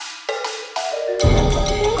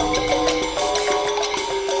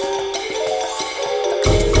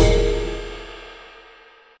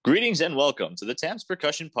Greetings and welcome to the Tams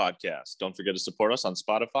Percussion Podcast. Don't forget to support us on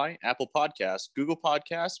Spotify, Apple Podcasts, Google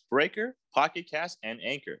Podcasts, Breaker, Pocket Cast, and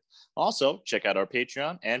Anchor. Also, check out our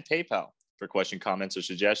Patreon and PayPal. For question, comments, or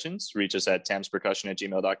suggestions, reach us at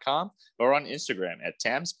tamspercussion@gmail.com or on Instagram at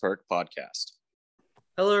tamsperkpodcast.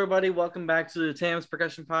 Hello, everybody. Welcome back to the Tams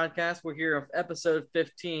Percussion Podcast. We're here with episode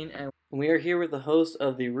 15, and we are here with the host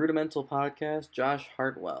of the Rudimental Podcast, Josh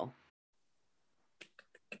Hartwell.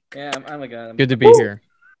 Yeah, I'm a guy. Good to be here.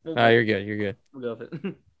 You're good. You're good. We'll go with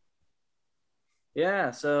it. Yeah,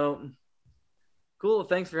 so cool.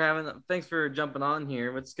 Thanks for jumping on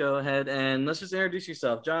here. Let's go ahead and let's just introduce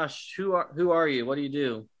yourself, Josh. Who are you? What do you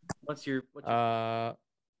do? What's your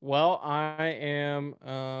Well, I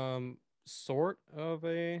am sort of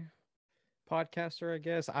a podcaster, I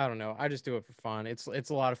guess. I don't know. I just do it for fun. It's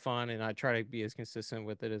a lot of fun, and I try to be as consistent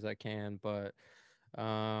with it as I can. But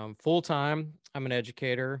full time, I'm an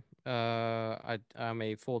educator. I'm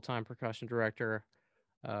a full-time percussion director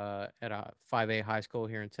at a 5A high school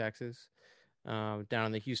here in Texas, down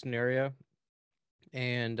in the Houston area,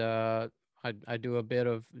 and I do a bit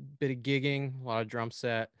of gigging, a lot of drum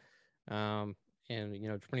set, and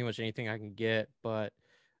pretty much anything I can get. But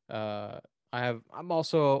I'm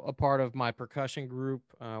also a part of my percussion group.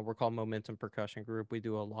 We're called Momentum Percussion Group. We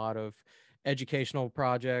do a lot of educational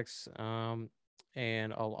projects.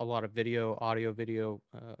 And a lot of audio video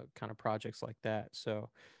kind of projects like that. So,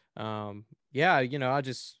 I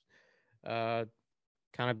just kind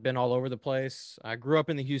of been all over the place. I grew up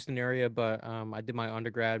in the Houston area, but I did my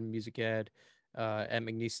undergrad music ed at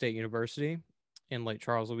McNeese State University in Lake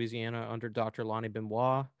Charles, Louisiana, under Dr. Lonnie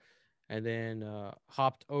Benoit, and then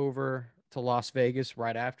hopped over to Las Vegas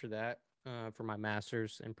right after that for my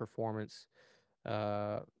master's in performance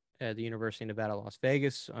at the University of Nevada, Las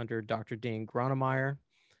Vegas, under Dr. Dean Gronemeyer,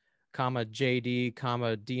 JD,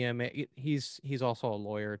 DMA. He's also a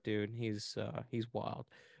lawyer, dude. He's wild.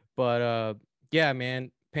 But yeah,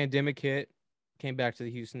 man, pandemic hit, came back to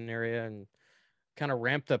the Houston area and kind of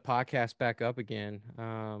ramped the podcast back up again.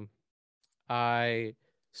 I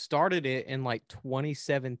started it in like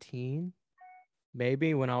 2017,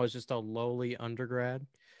 maybe, when I was just a lowly undergrad.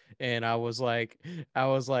 And I was like, I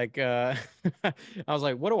was like,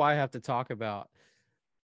 what do I have to talk about?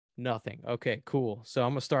 Nothing. Okay, cool. So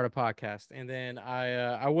I'm gonna start a podcast. And then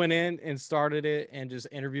I went in and started it and just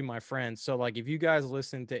interviewed my friends. So like, if you guys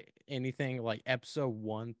listen to anything like episode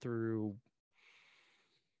 1 through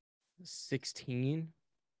 16,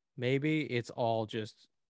 maybe it's all just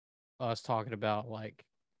us talking about like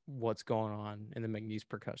what's going on in the McNeese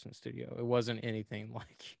Percussion Studio. It wasn't anything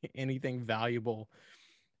like anything valuable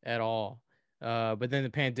at all. But then the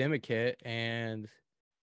pandemic hit and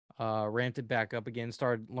ramped it back up again,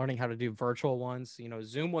 started learning how to do virtual ones.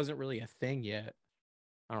 Zoom wasn't really a thing yet,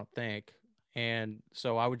 I don't think. And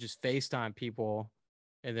so I would just FaceTime people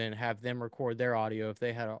and then have them record their audio if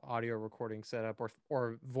they had an audio recording set up,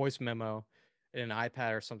 or voice memo in an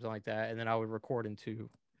iPad or something like that. And then I would record into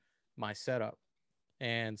my setup.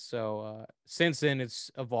 And so since then it's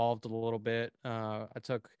evolved a little bit. I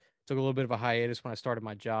took a little bit of a hiatus when I started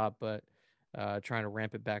my job, but trying to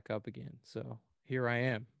ramp it back up again. So here I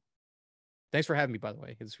am. Thanks for having me, by the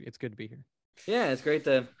way. It's good to be here. Yeah, it's great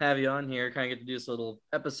to have you on here. Kind of get to do this little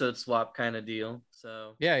episode swap kind of deal.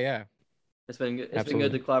 So yeah, it's been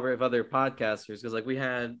good to collaborate with other podcasters, because like we've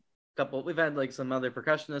had like some other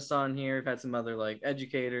percussionists on here. We've had some other like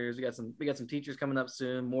educators. We got some teachers coming up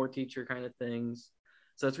soon, more teacher kind of things.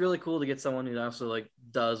 So it's really cool to get someone who also like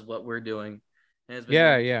does what we're doing. And it's been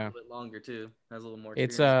a little bit longer too. Has a little more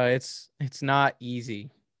experience. It's not easy.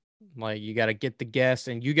 Like, you got to get the guests,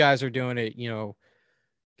 and you guys are doing it, kind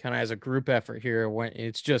of as a group effort here. When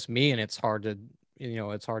it's just me, and it's hard to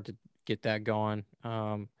get that going.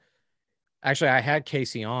 Actually, I had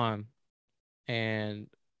Casey on, and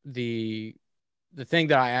the thing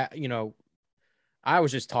that I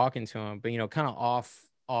was just talking to him, but kind of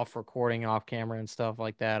off recording, off camera and stuff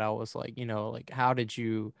like that. I was like, like, how do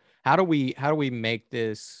we make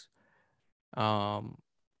this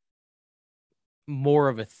more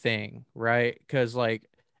of a thing, right? Because like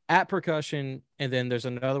at Percussion, and then there's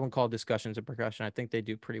another one called Discussions of Percussion. I think they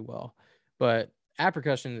do pretty well, but at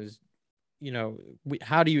Percussion is,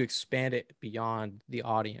 how do you expand it beyond the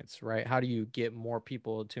audience, right? How do you get more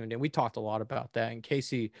people tuned in? We talked a lot about that, and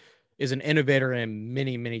Casey is an innovator in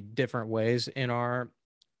many, many different ways in our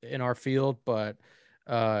field, but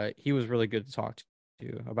he was really good to talk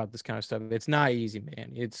to about this kind of stuff. It's not easy,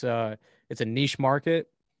 man. It's a niche market,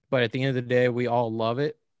 but at the end of the day, we all love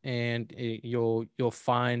it, and we'll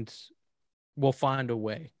find a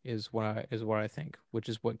way, is what I think, which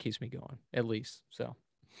is what keeps me going, at least. So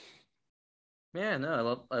Yeah,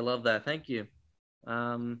 no, I love that. Thank you.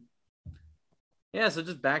 Um, yeah, so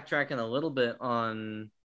just backtracking a little bit on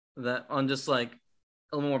that, on just like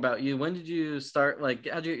a little more about you. When did you start? Like,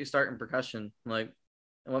 how'd you get your start in percussion? Like,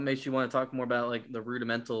 and what makes you want to talk more about like the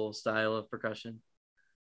rudimental style of percussion?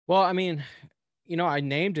 Well, I mean, I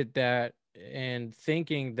named it that and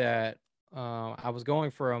thinking that I was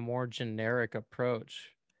going for a more generic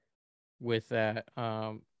approach with that.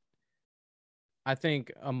 I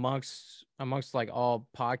think amongst like all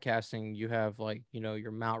podcasting, you have like,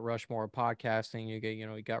 your Mount Rushmore of podcasting.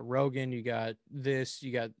 You got Rogan, you got this,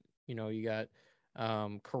 you got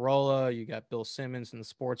Corolla, you got Bill Simmons in the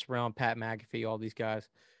sports realm, Pat McAfee, all these guys.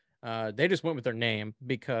 They just went with their name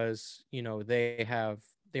because,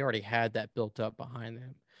 they already had that built up behind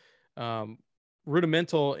them.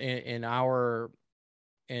 Rudimental in our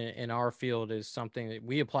field is something that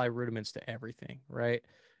we apply rudiments to everything, right?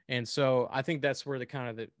 And so I think that's where the kind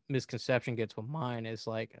of the misconception gets with mine is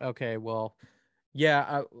like, okay, well,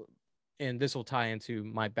 yeah, and this will tie into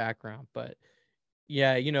my background, but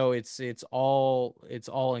yeah, it's all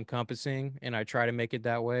encompassing, and I try to make it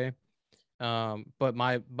that way. But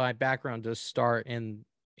my background does start in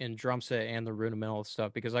drum set and the rudimental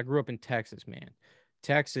stuff because I grew up in Texas, man.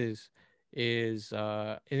 Texas is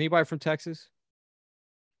anybody from Texas?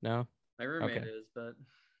 No? My roommate Okay. is, but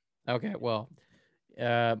Okay, well,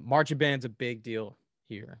 marching band's a big deal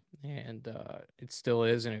here, and it still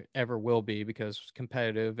is, and it ever will be because it's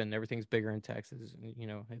competitive and everything's bigger in Texas.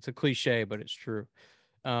 And, it's a cliche, but it's true.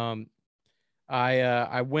 Um,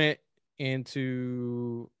 I went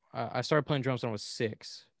into I started playing drums when I was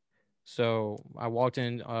 6, so I walked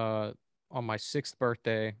in on my 6th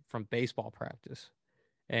birthday from baseball practice,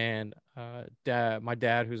 and my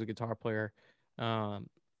dad, who's a guitar player, um,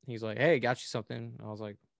 he's like, "Hey, got you something." I was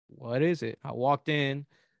like, "What is it?" I walked in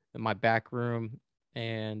my back room,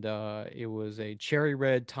 and it was a cherry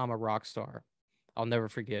red Tama Rockstar. I'll never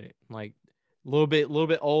forget it. Like a little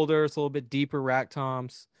bit older, it's a little bit deeper rack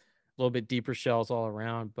toms, a little bit deeper shells all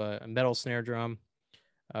around, but a metal snare drum.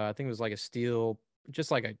 I think it was like a steel, just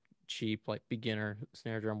like a cheap, like beginner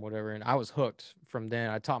snare drum, whatever. And I was hooked from then.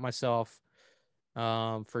 I taught myself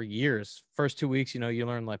for years. First 2 weeks, you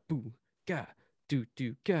learn like boo, ga, do,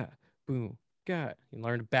 ga, boom, ga. You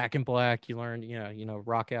learn Back in Black. You learn,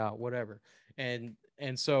 rock out, whatever. And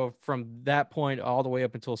so from that point all the way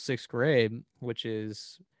up until 6th grade, which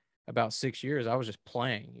is about 6 years, I was just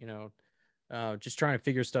playing, just trying to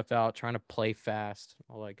figure stuff out, trying to play fast,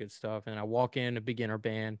 all that good stuff. And I walk in a beginner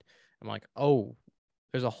band. I'm like, oh,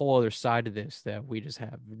 there's a whole other side to this that we just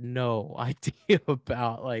have no idea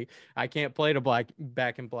about. Like, I can't play to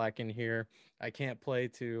Back in Black in here. I can't play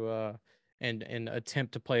to and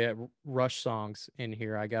attempt to play at Rush songs in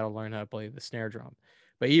here. I got to learn how to play the snare drum.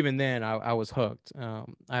 But even then, I was hooked. I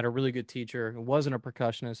had a really good teacher who wasn't a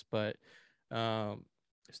percussionist, but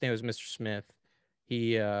his name was Mr. Smith.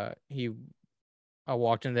 He I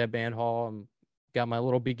walked into that band hall and got my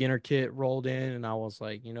little beginner kit rolled in, and I was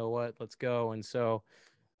like, you know what, let's go. And so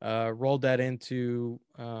rolled that into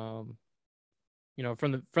from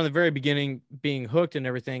the very beginning, being hooked and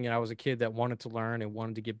everything. And I was a kid that wanted to learn and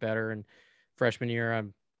wanted to get better. And freshman year,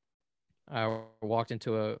 I walked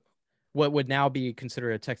into what would now be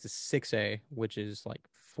considered a Texas 6A, which is like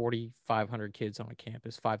 4,500 kids on a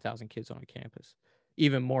campus, 5,000 kids on a campus,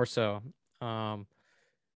 even more so. Um,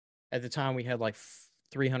 at the time, we had like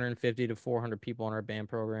 350 to 400 people in our band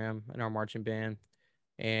program, in our marching band.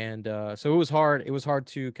 And so it was hard. It was hard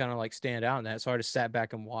to kind of like stand out in that. So I just sat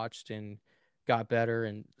back and watched and got better.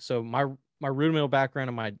 And so my rudimental background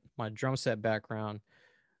and my drum set background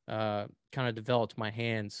kind of developed my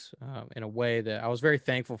hands in a way that I was very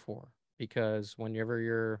thankful for, because whenever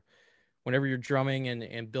you're drumming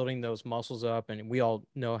and building those muscles up, and we all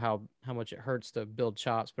know how much it hurts to build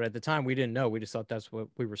chops, but at the time we didn't know. We just thought that's what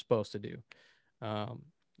we were supposed to do.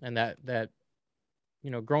 And that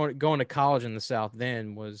going to college in the South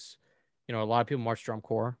then was, a lot of people marched drum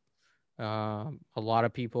corps. A lot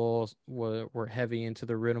of people were heavy into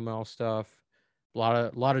the rudimental stuff. A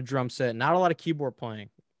lot of drum set, not a lot of keyboard playing,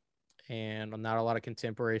 and not a lot of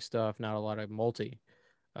contemporary stuff, not a lot of multi.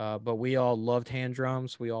 But we all loved hand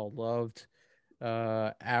drums. We all loved,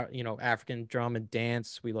 African drum and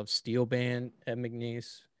dance. We loved steel band at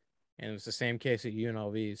McNeese, and it was the same case at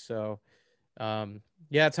UNLV. So, yeah,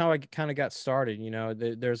 that's how I kind of got started.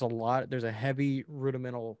 There's a heavy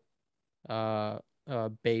rudimental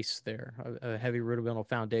base there, a heavy rudimental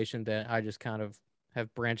foundation that I just kind of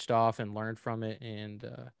have branched off and learned from it, and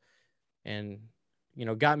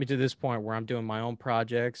got me to this point where I'm doing my own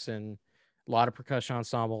projects and a lot of percussion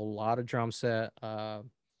ensemble, a lot of drum set,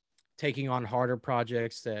 taking on harder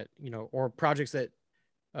projects that, or projects that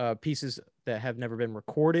pieces that have never been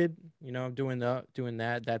recorded, doing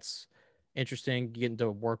that. That's interesting, getting to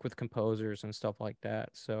work with composers and stuff like that.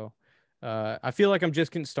 So I feel like I'm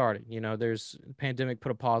just getting started. There's pandemic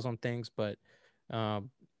put a pause on things, but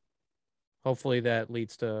hopefully that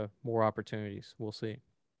leads to more opportunities. We'll see.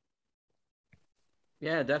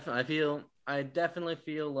 Yeah, definitely. I definitely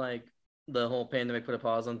feel like the whole pandemic put a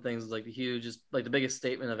pause on things is like the hugest, like the biggest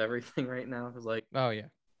statement of everything right now. Because like, oh yeah,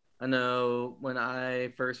 I know when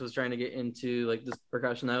I first was trying to get into like this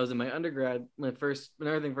percussion, I was in my undergrad when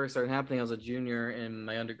everything first started happening. I was a junior in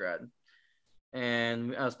my undergrad,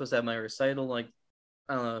 and I was supposed to have my recital like,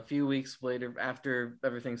 I don't know, a few weeks later after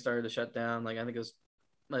everything started to shut down. Like I think it was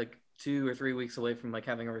like 2 or 3 weeks away from like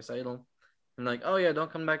having a recital. And like, oh yeah,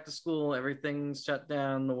 don't come back to school. Everything's shut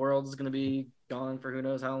down. The world's gonna be gone for who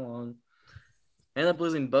knows how long. I ended up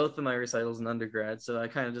losing both of my recitals in undergrad, so I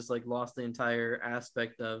kind of just like lost the entire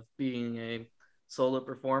aspect of being a solo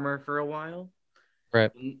performer for a while.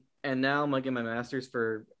 right. And now I'm like in my master's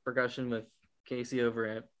for percussion with Casey over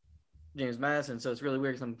at James Madison. So it's really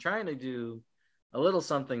weird because I'm trying to do a little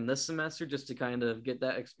something this semester just to kind of get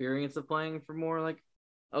that experience of playing for more like,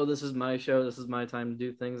 oh, this is my show, this is my time to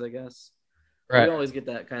do things, I guess. Right. We always get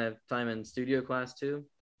that kind of time in studio class too.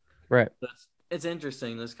 Right. But it's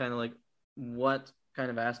interesting. This kind of like what kind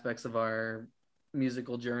of aspects of our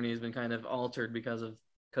musical journey has been kind of altered because of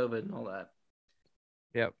COVID and all that.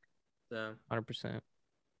 Yep. So 100%.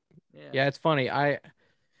 yeah. Yeah, it's funny.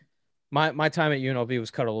 My time at UNLV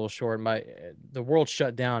was cut a little short. The world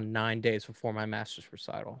shut down 9 days before my master's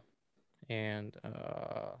recital, and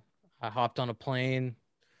I hopped on a plane.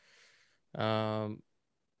 My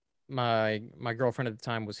girlfriend at the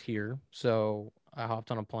time was here, so I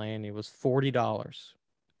hopped on a plane. It was $40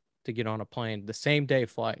 to get on a plane, the same day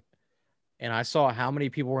flight, and I saw how many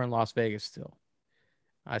people were in Las Vegas still.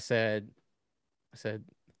 I said, the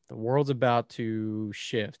world's about to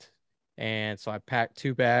shift, and so I packed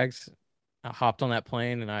 2 bags. I hopped on that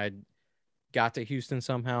plane, and I got to Houston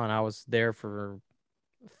somehow, and I was there for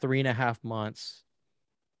 3.5 months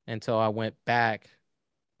until I went back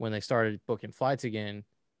when they started booking flights again,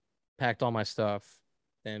 packed all my stuff,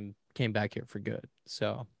 and came back here for good.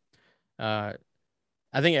 So I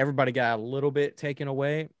think everybody got a little bit taken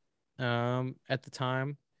away at the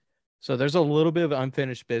time. So there's a little bit of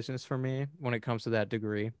unfinished business for me when it comes to that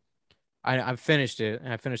degree. I've finished it,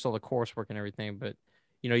 and I finished all the coursework and everything, but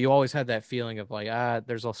you always had that feeling of like,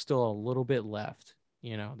 there's still a little bit left.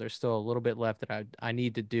 There's still a little bit left that I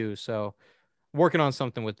need to do. So working on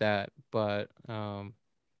something with that, but I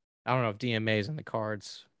don't know if DMA is in the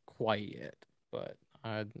cards quite yet, but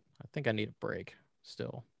I think I need a break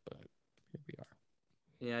still, but here we are.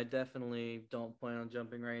 Yeah, I definitely don't plan on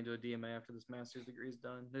jumping right into a DMA after this master's degree is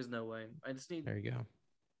done. There's no way. I just need. There you go.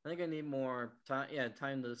 I think I need more time. Yeah,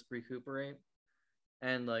 time to just recuperate,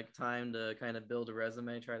 and like time to kind of build a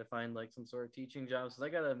resume. Try to find like some sort of teaching jobs. So I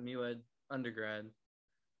got a MUED undergrad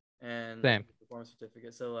and Same. performance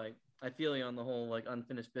certificate. So like I feel you on the whole like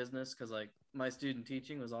unfinished business because like my student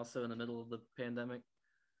teaching was also in the middle of the pandemic,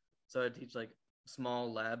 so I teach like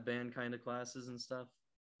small lab band kind of classes and stuff.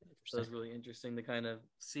 So it was really interesting to kind of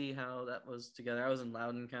see how that was together. I was in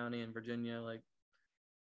Loudoun County in Virginia, like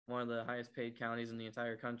one of the highest paid counties in the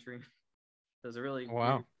entire country. So it was a really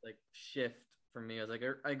weird, like shift for me. I was like,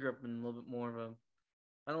 I grew up in a little bit more of a,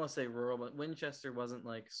 I don't want to say rural, but Winchester wasn't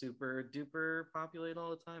like super duper populated all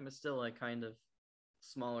the time. It's still like kind of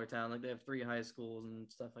smaller town. Like they have 3 high schools and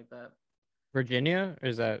stuff like that. Virginia?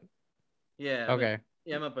 Is that? Yeah. Okay.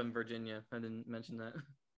 Yeah, I'm up in Virginia. I didn't mention that.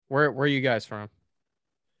 Where are you guys from?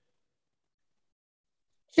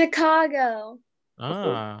 Chicago.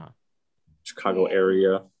 Chicago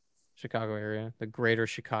area. Chicago area, the greater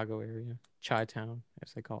Chicago area, Chi-town,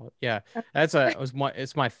 as they call it. Yeah,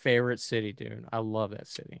 it's my favorite city, dude. I love that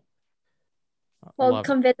city. Well,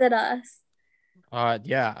 come visit us.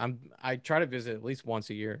 Yeah, I try to visit at least once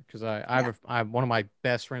a year because I have one of my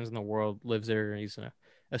best friends in the world lives there, and he's an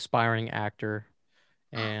aspiring actor,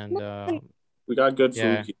 and we got good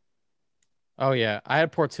food here. Oh yeah, I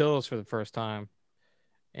had Portillo's for the first time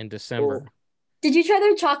in December. Oh. Did you try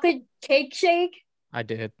their chocolate cake shake? I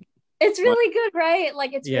did. It's really good, right?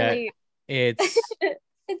 Like really. It's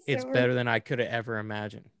it's better than I could have ever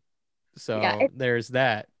imagined. So there's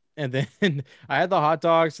that, and then I had the hot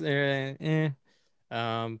dogs there,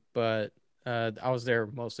 but I was there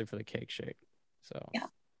mostly for the cake shake. So yeah,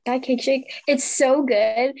 that cake shake, it's so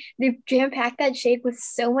good. They jam pack that shake with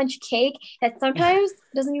so much cake that sometimes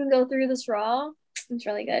doesn't even go through the straw. It's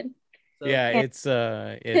really good. So, yeah, it's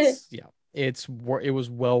yeah. it was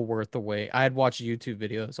well worth the wait. I had watched YouTube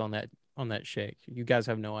videos on that shake. You guys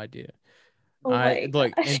have no idea. Oh my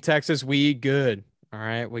Look, gosh. in Texas we eat good. All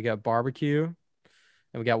right, we got barbecue and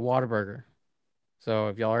we got Whataburger. So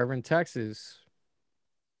if y'all are ever in Texas,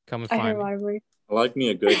 come and I heard find me. Waterbury. I like me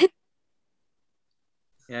a good.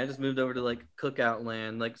 Yeah, I just moved over to like cookout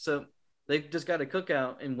land. Like, so they just got a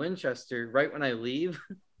cookout in Winchester right when I leave.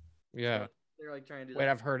 Yeah. They're like trying to do Wait,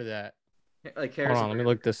 I've heard of that. like Hold Harrison on, let me Burger.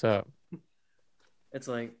 look this up. It's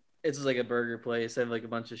just like a burger place. They have like a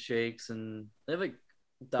bunch of shakes and they have like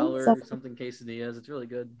That's $1 so or something quesadillas. It's really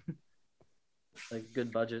good. Like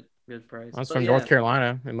good budget, good price. That's But from yeah. North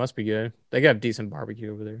Carolina. It must be good. They got decent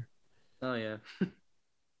barbecue over there. Oh yeah.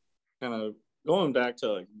 Kind of going back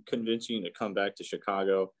to like convincing you to come back to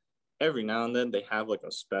Chicago. Every now and then they have like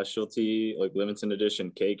a specialty, like limited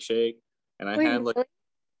edition cake shake, and I Wait, had like really?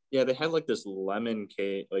 yeah, they had like this lemon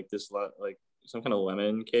cake, like like some kind of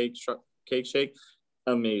lemon cake shake,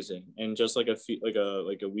 amazing. And just like a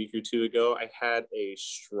week or two ago, I had a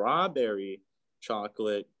strawberry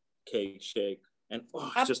chocolate cake shake, and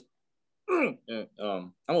it's just I'm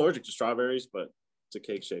allergic to strawberries, but it's a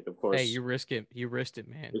cake shake, of course. Hey, you risked it,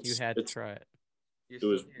 man. You had to try it. It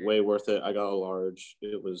was way worth it. I got a large.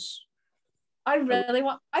 It was. I'm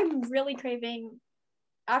really craving.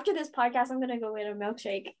 After this podcast, I'm gonna go get a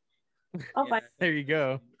milkshake. Oh my! There you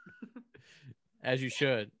go. As you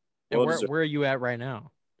should. And Well where deserved. are you at right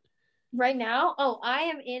now? Right now, I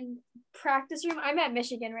am in practice room. I'm at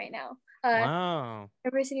Michigan right now. Wow.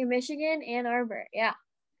 University of Michigan, Ann Arbor. Yeah.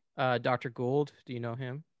 Dr. Gould, do you know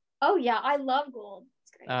him? Oh yeah, I love gold.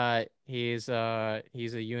 It's great. He's a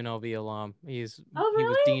UNLV alum. Oh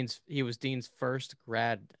really? He was Dean's first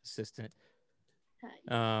grad assistant.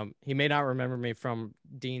 Nice. He may not remember me from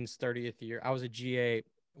Dean's 30th year. I was a GA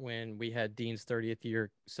when we had Dean's 30th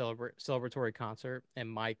year celebratory concert, and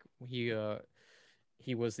Mike he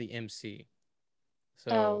was the MC.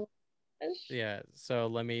 So yeah, so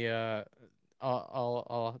let me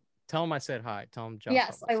I'll tell him I said hi. Tell him Josh.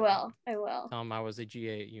 Yes, I will. I will. Tell him I was a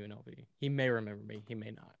GA at UNLV. He may remember me. He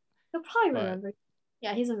may not. He'll probably remember.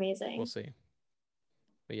 Yeah, he's amazing. We'll see.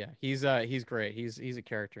 But yeah, he's great. He's a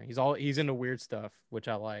character. He's into weird stuff, which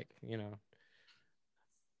I like. You know.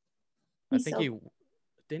 I think he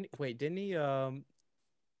didn't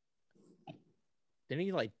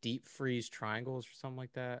he like deep freeze triangles or something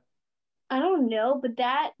like that? I don't know, but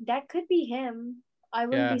that could be him. I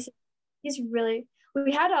wouldn't be. He's really.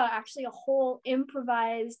 We had actually a whole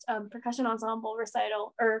improvised percussion ensemble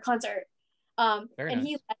recital or concert, and nice.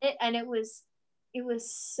 he led it, and it was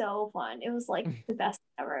so fun. It was like the best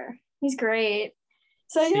ever. He's great.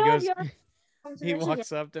 So he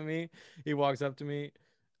walks up to me. He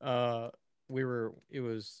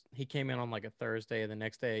came in on like a Thursday. The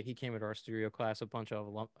next day he came at our studio class. A bunch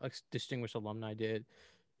of distinguished alumni did.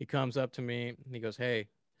 He comes up to me and he goes, "Hey,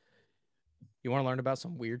 you want to learn about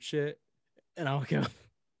some weird shit?" And I'll go,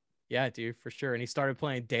 "Yeah, dude, for sure." And he started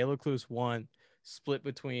playing De La Cluse 1 split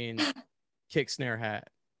between kick, snare, hat.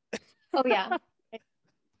 Oh yeah.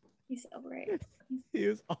 He's so great. He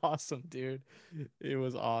was awesome, dude. It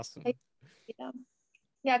was awesome.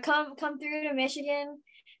 Yeah, come through to Michigan.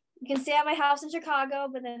 You can stay at my house in Chicago,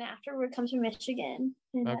 but then afterward come to Michigan.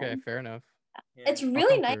 Okay, fair enough. Yeah. It's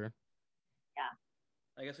really nice. Through.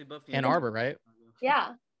 Yeah. I guess we both. Ann Arbor, right?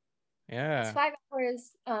 Yeah. Yeah. It's 5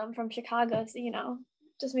 hours from Chicago, so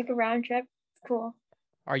just make a round trip. It's cool.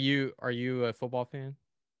 Are you a football fan?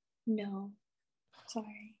 No.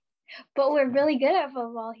 Sorry. But we're really good at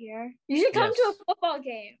football here. You should come to a football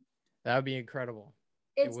game. That would be incredible.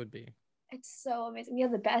 It would be. It's so amazing. We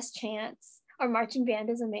have the best chants. Our marching band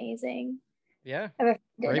is amazing. Yeah.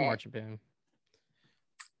 Great marching band.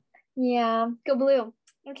 Yeah. Go Blue.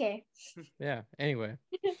 Okay. Yeah. Anyway.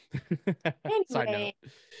 Side note.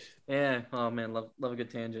 Yeah. Oh man, love a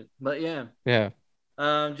good tangent. But yeah. Yeah.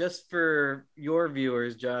 Just for your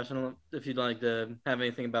viewers, Josh, I don't know if you'd like to have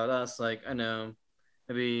anything about us. Like, I know,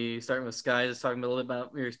 maybe starting with Sky, just talking a little bit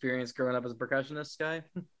about your experience growing up as a percussionist, Sky.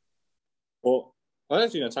 Well, I was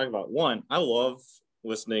actually going to talk about one. I love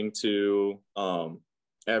listening to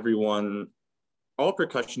everyone. All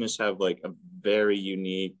percussionists have like a very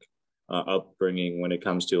unique upbringing when it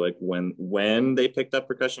comes to like when they picked up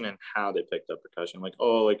percussion and how they picked up percussion. Like,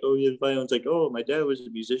 oh yeah, violins. Like, oh, my dad was a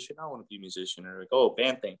musician. I want to be a musician. Or like, oh,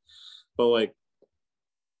 band thing. But like,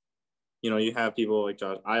 you have people like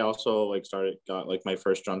Josh. I also got like my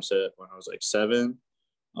first drum set when I was like 7.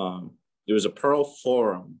 It was a Pearl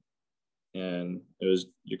Forum, and it was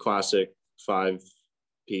your classic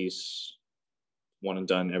 5-piece, one and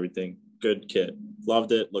done, everything. Good kit.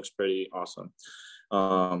 Loved it. Looks pretty awesome.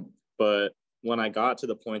 But when I got to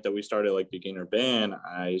the point that we started like beginner band,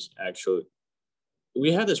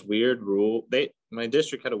 we had this weird rule. My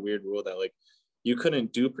district had a weird rule that like you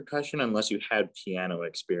couldn't do percussion unless you had piano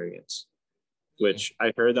experience, which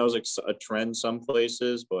I heard that was like a trend some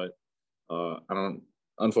places, but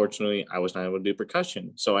unfortunately I was not able to do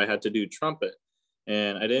percussion. So I had to do trumpet,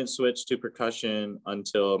 and I didn't switch to percussion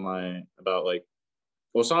until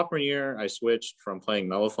sophomore year. I switched from playing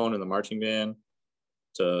mellophone in the marching band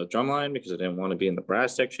to drumline because I didn't want to be in the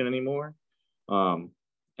brass section anymore.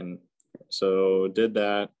 And so did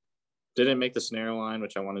that. Didn't make the snare line,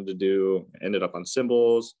 which I wanted to do. Ended up on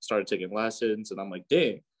cymbals, started taking lessons, and I'm like,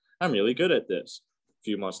 dang, I'm really good at this. A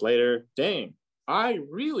few months later, dang, I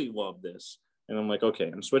really love this. And I'm like,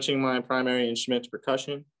 okay, I'm switching my primary instrument to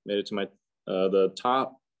percussion, made it to my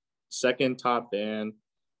second top band.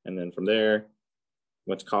 And then from there,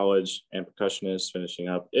 went to college and percussionist, finishing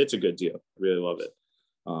up. It's a good deal. I really love it.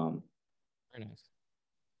 Very nice.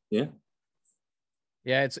 Yeah.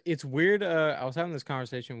 Yeah, it's weird. I was having this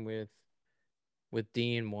conversation with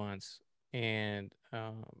Dean once, and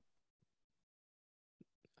I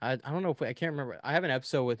don't know if I can't remember. I have an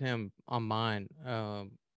episode with him on mine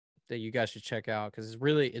that you guys should check out because it's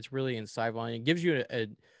really insightful, and it gives you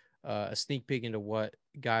a sneak peek into what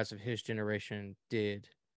guys of his generation did,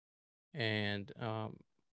 and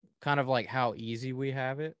kind of like how easy we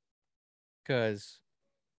have it, because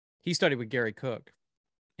he studied with Gary Cook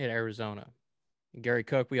in Arizona. Gary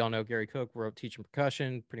Cook, we all know Gary Cook wrote Teaching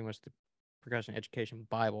Percussion, pretty much the percussion education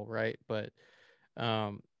Bible, right? But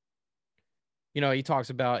he talks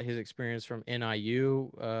about his experience from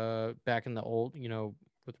NIU back in the old,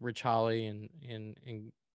 with Rich Holly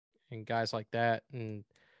and guys like that. And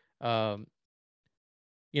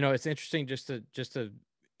it's interesting just to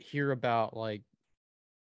hear about like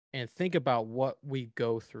and think about what we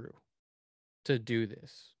go through to do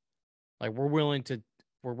this. Like we're willing to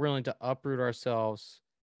uproot ourselves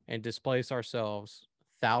and displace ourselves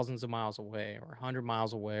thousands of miles away or 100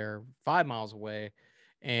 miles away or 5 miles away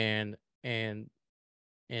and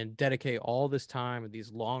dedicate all this time and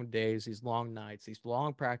these long days, these long nights, these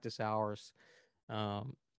long practice hours,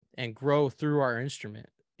 and grow through our instrument.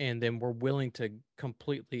 And then we're willing to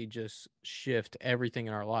completely just shift everything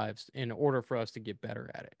in our lives in order for us to get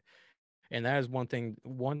better at it. And that is one thing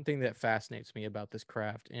that fascinates me about this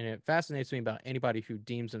craft. And it fascinates me about anybody who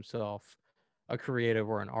deems himself a creative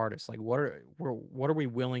or an artist. Like what are we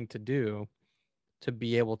willing to do to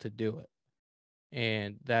be able to do it?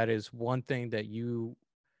 And that is one thing that you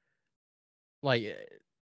like.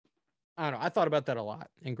 I don't know. I thought about that a lot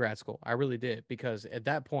in grad school. I really did, because at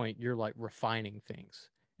that point you're like refining things.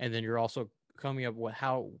 And then you're also coming up with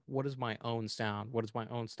what is my own sound? What is my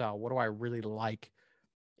own style? What do I really like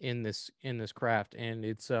in this craft? And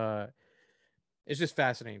it's just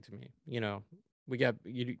fascinating to me.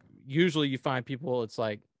 Usually you find people, it's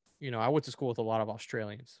like, I went to school with a lot of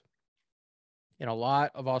Australians, and a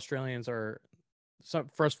lot of Australians are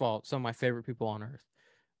first of all, some of my favorite people on earth.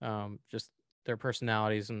 Just their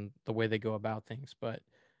personalities and the way they go about things. But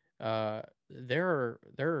they're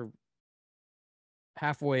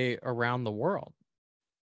halfway around the world.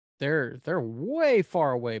 They're way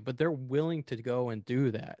far away, but they're willing to go and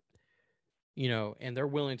do that. And they're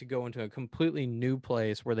willing to go into a completely new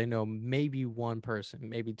place where they know maybe one person,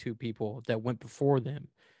 maybe two people that went before them,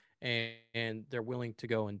 and they're willing to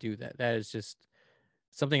go and do that. That is just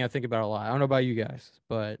something I think about a lot. I don't know about you guys,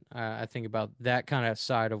 but I think about that kind of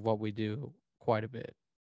side of what we do quite a bit.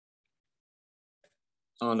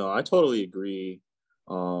 Oh no, I totally agree.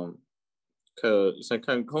 Cause like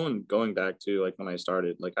kind of going back to like when I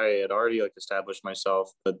started, like I had already like established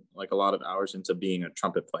myself, but like a lot of hours into being a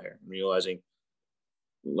trumpet player and realizing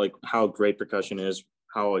like how great percussion is,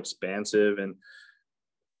 how expansive, and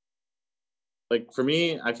like for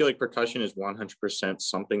me, I feel like percussion is 100%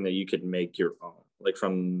 something that you could make your own, like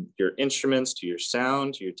from your instruments to your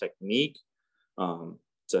sound to your technique,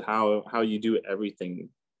 to how you do everything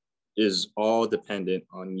is all dependent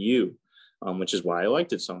on you. Which is why I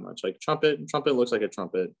liked it so much. Like trumpet looks like a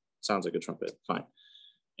trumpet, sounds like a trumpet, fine.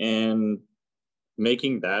 And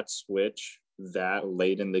making that switch that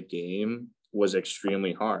late in the game was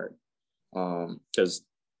extremely hard. Because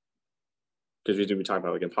we talk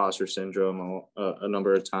about like imposter syndrome a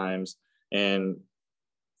number of times. And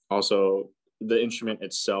also the instrument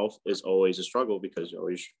itself is always a struggle because you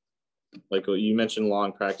always, like you mentioned,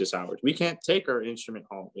 long practice hours. We can't take our instrument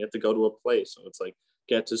home. We have to go to a place. So it's like,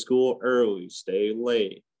 get to school early, stay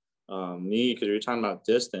late. Because you're talking about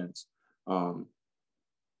distance. I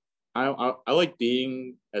like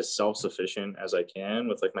being as self-sufficient as I can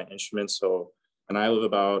with like my instruments. So, and I live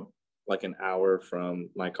about like an hour from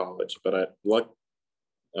my college. But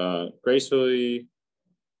gracefully,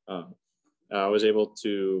 I was able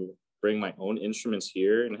to bring my own instruments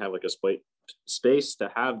here and have like a space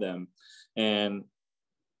to have them.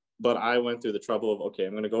 But I went through the trouble of, okay,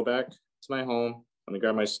 I'm going to go back to my home. I'm going to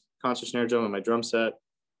grab my concert snare drum and my drum set,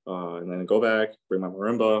 and then go back, bring my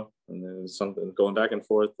marimba, and then something going back and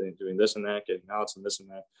forth and doing this and that, getting notes and this and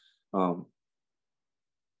that.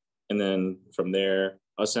 And then from there,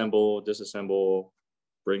 assemble, disassemble,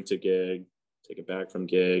 bring to gig, take it back from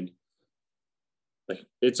gig. Like,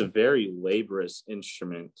 it's a very laborious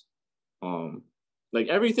instrument. Like,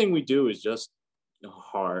 everything we do is just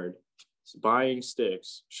hard. It's buying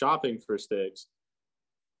sticks, shopping for sticks,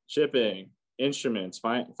 shipping, instruments,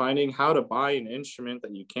 finding how to buy an instrument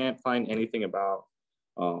that you can't find anything about,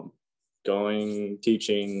 going,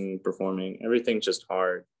 teaching, performing, everything's just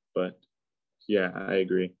hard. But yeah, I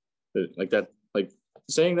agree. Like that, like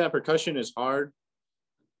saying that percussion is hard,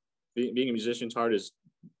 being a musician is hard is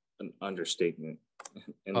an understatement.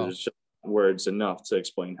 And there's just words enough to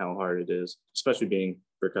explain how hard it is, especially being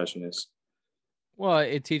percussionist. Well,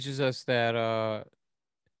 it teaches us that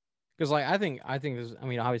because like I think this, I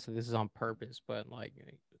mean, obviously this is on purpose, but like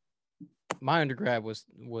my undergrad was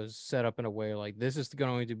set up in a way like this is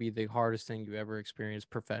going to be the hardest thing you ever experience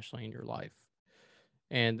professionally in your life.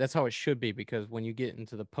 And that's how it should be, because when you get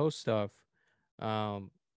into the post stuff,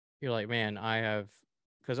 you're like, man,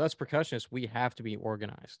 because us percussionists, we have to be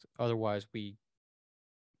organized. Otherwise we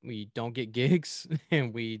don't get gigs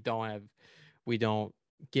and we don't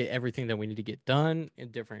get everything that we need to get done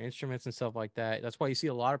in different instruments and stuff like that. That's why you see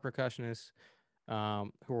a lot of percussionists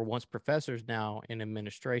who were once professors now in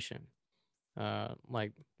administration.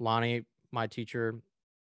 Like Lonnie, my teacher,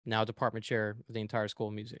 now department chair of the entire School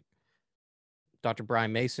of Music. Dr.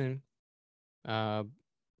 Brian Mason,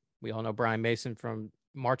 we all know Brian Mason from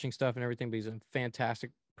marching stuff and everything, but he's a fantastic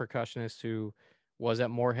percussionist who was at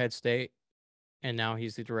Morehead State, and now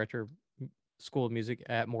he's the director of School of Music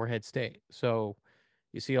at Morehead State. So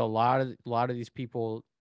you see a lot of these people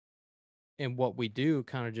in what we do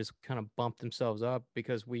kind of bump themselves up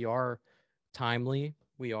because we are timely,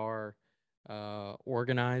 we are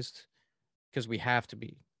organized, because we have to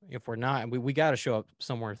be. If we're not, we got to show up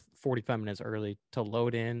somewhere 45 minutes early to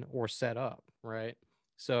load in or set up, right?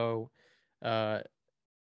 So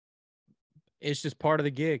it's just part of the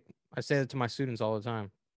gig. I say that to my students all the time.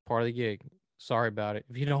 Part of the gig. Sorry about it.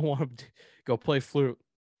 If you don't want to go play flute,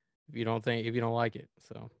 if you don't like it.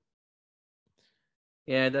 So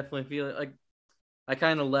yeah, I definitely feel it. Like, I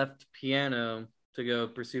kind of left piano to go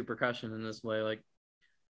pursue percussion in this way. Like,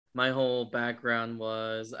 my whole background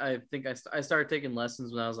was, I think I started taking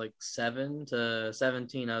lessons when I was like 7 to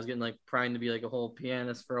 17. I was getting like primed to be like a whole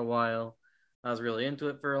pianist for a while. I was really into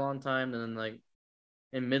it for a long time. And then like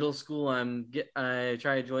in middle school, I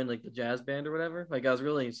tried to join like the jazz band or whatever. Like, I was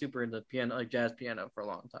really super into piano, like jazz piano, for a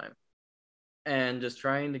long time. And just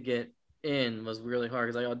trying to get in was really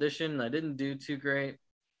hard because I auditioned and I didn't do too great.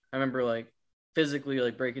 I remember like physically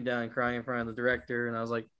like breaking down and crying in front of the director, and I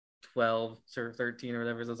was like 12 or 13 or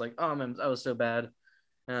whatever. So I was like, oh man, I was so bad.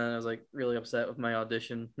 And I was like really upset with my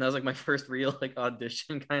audition. And that was like my first real like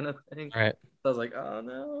audition kind of thing. right. So I was like, oh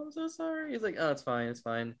no, I'm so sorry. He's like, oh, it's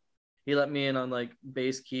fine. He let me in on like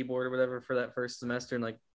bass keyboard or whatever for that first semester and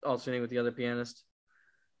like alternating with the other pianist.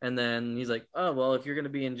 And then he's like, oh, well, if you're going to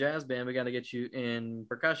be in jazz band, we got to get you in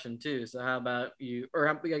percussion too. So how about we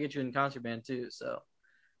got to get you in concert band too. So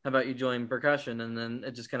how about you join percussion? And then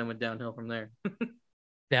it just kind of went downhill from there.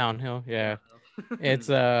 Downhill. Yeah. It's,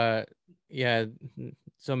 yeah.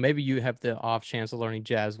 So maybe you have the off chance of learning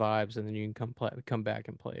jazz vibes, and then you can come back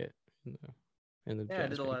and play it in the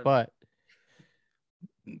jazz band. But,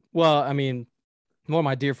 well, I mean, one of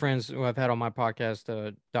my dear friends who I've had on my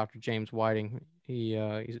podcast, Dr. James Whiting,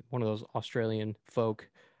 he's one of those Australian folk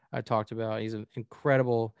I talked about. He's an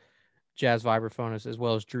incredible jazz vibraphonist, as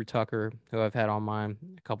well as Drew Tucker, who I've had on mine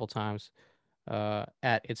a couple times.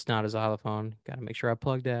 At It's Not a Xylophone. Got to make sure I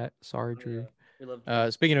plug that. Sorry, Drew. Yeah.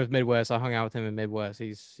 Speaking of Midwest, I hung out with him in Midwest.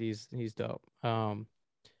 He's dope.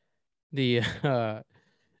 The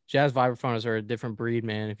jazz vibraphonists are a different breed,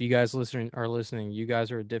 man. If you guys are listening, you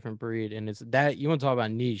guys are a different breed, and it's that you want to talk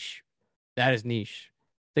about niche. That is niche.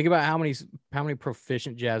 Think about how many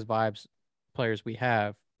proficient jazz vibes players we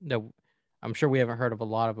have. That I'm sure we haven't heard of a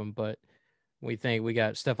lot of them, but we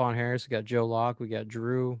got Stephon Harris, we got Joe Locke, we got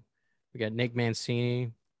Drew, we got Nick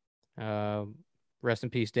Mancini. Rest in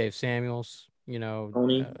peace, Dave Samuels. You know,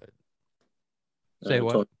 Tony. Say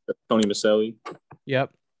what? Tony Maselli.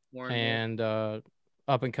 Yep. Warren and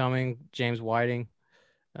up and coming James Whiting.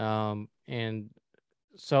 And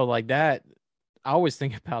so like that, I always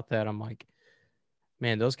think about that. I'm like,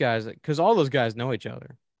 man, those guys, because all those guys know each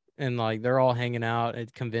other, and like they're all hanging out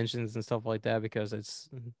at conventions and stuff like that because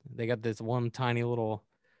they got this one tiny little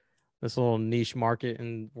niche market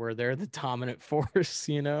and where they're the dominant force.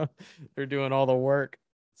 They're doing all the work.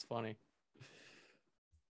 It's funny.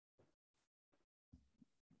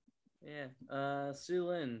 Yeah. Sue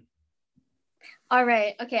Lynn. All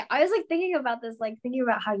right. Okay. I was like thinking about this, like thinking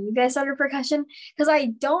about how you guys started percussion, because I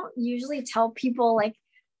don't usually tell people like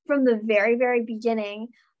from the very, very beginning.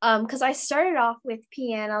 Because I started off with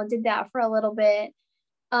piano, did that for a little bit.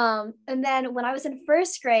 And then when I was in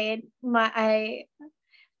first grade, my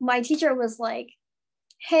teacher was like,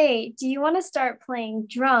 "Hey, do you want to start playing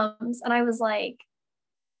drums?" And I was like,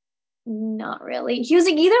 "Not really." He was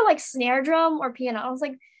like either like snare drum or piano. I was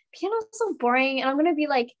like, piano's so boring, and I'm gonna be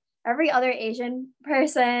like every other Asian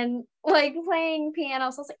person like playing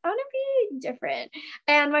piano. So I was like, I want to be different.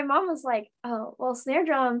 And my mom was like, "Oh, well, snare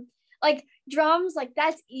drum, like drums, like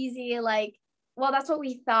that's easy. Like, well, that's what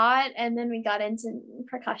we thought." And then we got into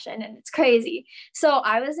percussion, and it's crazy. So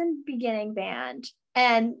I was in beginning band,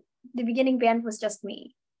 and the beginning band was just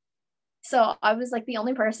me. So I was like the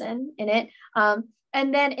only person in it.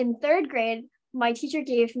 And then in third grade, my teacher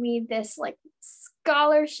gave me this like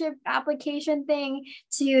scholarship application thing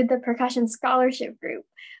to the percussion scholarship group,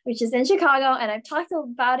 which is in Chicago. And I've talked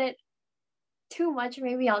about it too much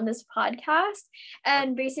maybe on this podcast.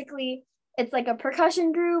 And basically it's like a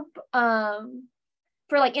percussion group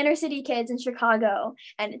for like inner city kids in Chicago.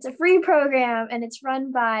 And it's a free program, and it's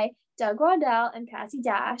run by Doug Waddell and Cassie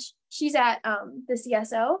Dash. She's at the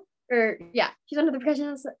CSO, she's one of the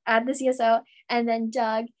percussionists at the CSO. And then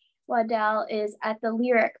Doug Waddell is at the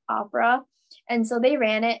Lyric Opera. And so they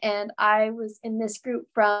ran it, and I was in this group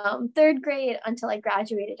from third grade until I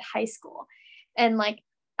graduated high school. And like,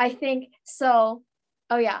 I think so.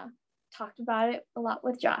 Oh yeah, talked about it a lot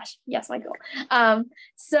with Josh. Yes, Michael.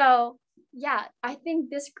 So yeah, I think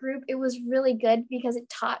this group, it was really good because it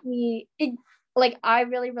taught me it. Like I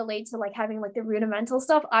really relate to like having like the rudimental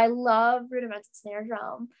stuff. I love rudimental snare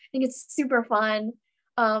drum. I think it's super fun.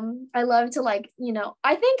 I love to like,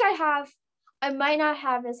 I think I might not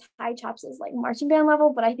have as high chops as like marching band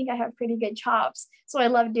level, but I think I have pretty good chops. So I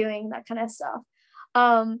love doing that kind of stuff.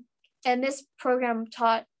 And this program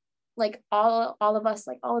taught like all of us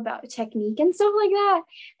like all about technique and stuff like that.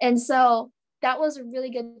 And so that was a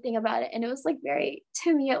really good thing about it. And it was like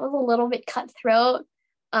to me, it was a little bit cutthroat.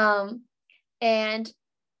 And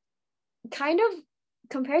kind of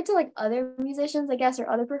compared to like other musicians, I guess, or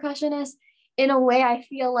other percussionists, in a way, I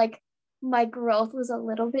feel like my growth was a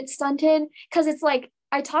little bit stunted because it's like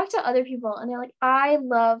I talk to other people and they're like, I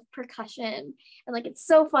love percussion and like it's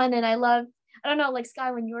so fun. And I don't know, like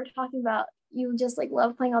Sky, when you were talking about you just like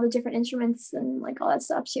love playing all the different instruments and like all that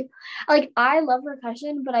stuff too. Like I love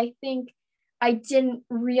percussion, but I think I didn't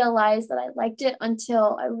realize that I liked it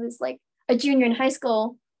until I was like a junior in high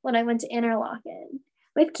school when I went to Interlochen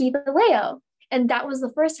with Keith Aleo. And that was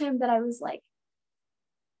the first time that I was like,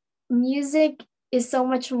 music is so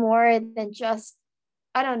much more than just,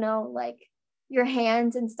 I don't know, like your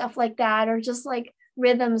hands and stuff like that, or just like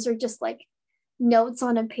rhythms or just like notes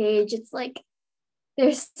on a page. It's like,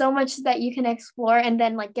 there's so much that you can explore. And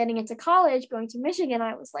then like getting into college, going to Michigan,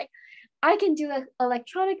 I was like, I can do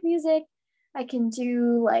electronic music. I can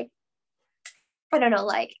do like, I don't know,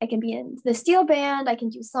 like I can be in the steel band, I can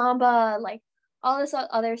do samba, like all this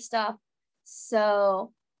other stuff.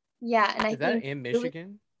 So yeah, and I think that think in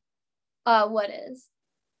Michigan? What is?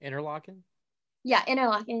 Interlochen? Yeah,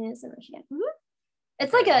 Interlochen is in Michigan. Mm-hmm.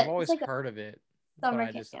 It's okay, like I've always heard of it, but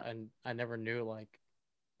I never knew like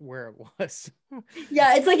where it was.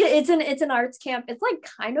 Yeah, it's like it's an arts camp. It's like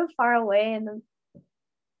kind of far away in the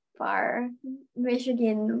far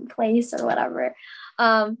Michigan place or whatever.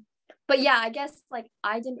 But yeah, I guess like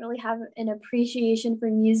I didn't really have an appreciation for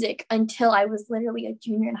music until I was literally a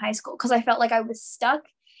junior in high school because I felt like I was stuck.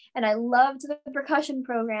 And I loved the percussion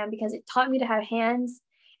program because it taught me to have hands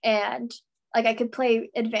and like I could play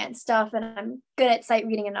advanced stuff, and I'm good at sight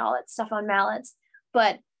reading and all that stuff on mallets.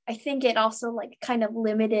 But I think it also like kind of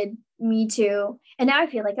limited me too. And now I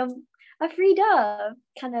feel like I'm a free dove,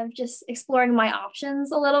 kind of just exploring my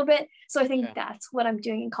options a little bit. So I think that's what I'm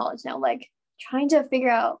doing in college now, like trying to figure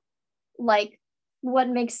out like what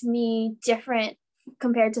makes me different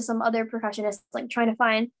compared to some other percussionists, like trying to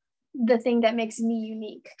find the thing that makes me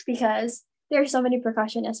unique because there's so many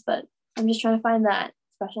percussionists, but I'm just trying to find that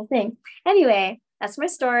special thing. Anyway, that's my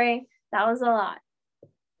story. That was a lot.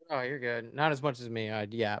 Oh, you're good. Not as much as me. I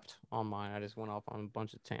yapped on mine. I just went off on a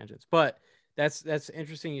bunch of tangents. But that's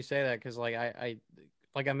interesting you say that because like I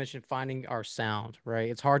mentioned, finding our sound, right?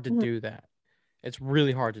 It's hard to do that. It's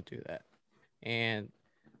really hard to do that. And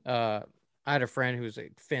I had a friend who's a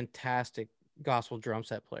fantastic gospel drum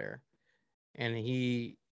set player, and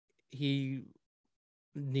he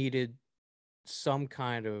needed some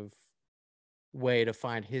kind of way to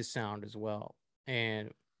find his sound as well.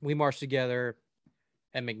 And we marched together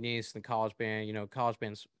at McNeese, the college band. You know, college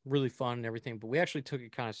band's really fun and everything, but we actually took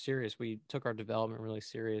it kind of serious. We took our development really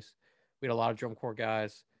serious. We had a lot of drum corps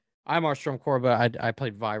guys. I marched drum corps, but I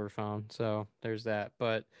played vibraphone, so there's that.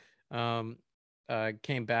 But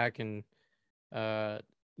came back and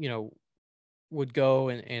you know, would go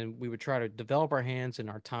and we would try to develop our hands and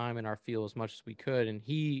our time and our feel as much as we could. And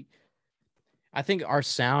I think our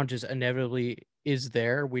sound just inevitably is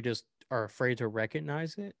there. We just are afraid to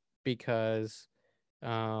recognize it because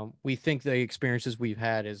we think the experiences we've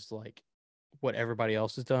had is like what everybody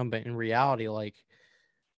else has done. But in reality, like,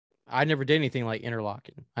 I never did anything like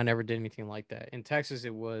interlocking. I never did anything like that. In Texas,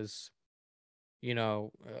 it was, you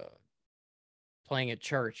know, playing at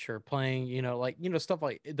church or playing, you know, like, you know, stuff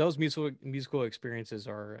like those musical experiences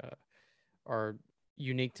are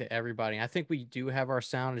unique to everybody. I think we do have our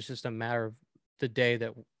sound. It's just a matter of the day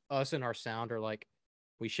that us and our sound are like,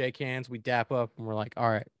 we shake hands, we dap up, and we're like, all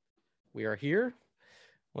right, we are here.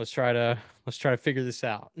 Let's try to figure this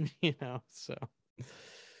out, you know. So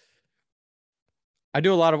I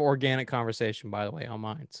do a lot of organic conversation, by the way, on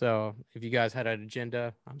mine. So if you guys had an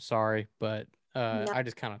agenda, I'm sorry, but No. I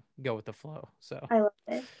just kind of go with the flow. So I love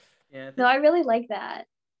it. Yeah. No, I really like that.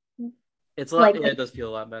 It's a lot. Like- Yeah, it does feel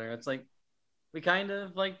a lot better. It's like we kind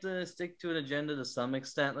of like to stick to an agenda to some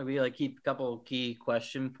extent. Like we like keep a couple key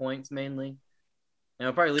question points mainly. And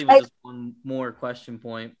I'll probably leave with just one more question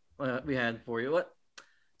point we had for you.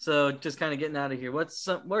 So just kind of getting out of here. What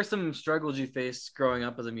are some struggles you faced growing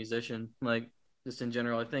up as a musician? Like just in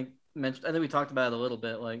general, I think we talked about it a little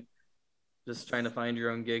bit, like just trying to find your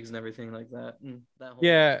own gigs and everything like that. And that whole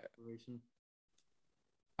situation.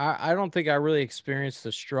 I don't think I really experienced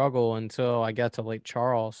the struggle until I got to Lake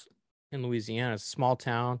Charles in Louisiana. It's a small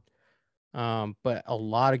town, but a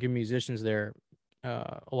lot of good musicians there.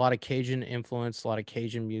 A lot of Cajun influence, a lot of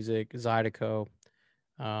Cajun music, Zydeco,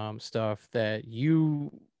 stuff that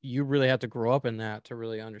you really have to grow up in that to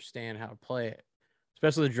really understand how to play it.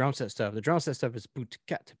 Especially the drum set stuff. The drum set stuff is boot to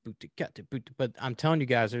cat, but I'm telling you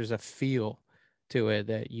guys, there's a feel to it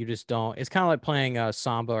that you just don't. It's kind of like playing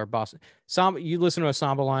samba or bossa. Samba, you listen to a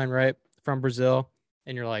samba line, right, from Brazil,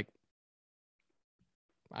 and you're like,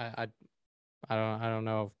 I don't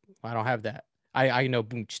know, I don't have that. I know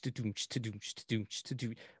boom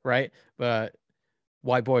right, but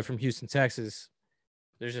white boy from Houston, Texas,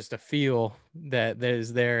 there's just a feel that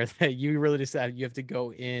is there that you really decide you have to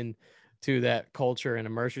go in to that culture and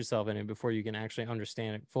immerse yourself in it before you can actually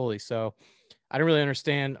understand it fully. So I didn't really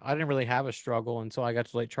understand. I didn't really have a struggle until I got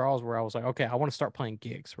to Lake Charles, where I was like, okay, I want to start playing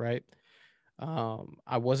gigs, right?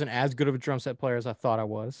 I wasn't as good of a drum set player as I thought I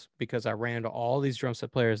was because I ran into all these drum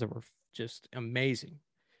set players that were just amazing,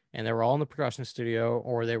 and they were all in the percussion studio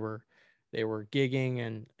or they were gigging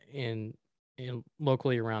and in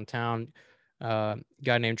locally around town.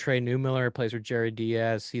 Guy named Trey Newmiller plays with Jerry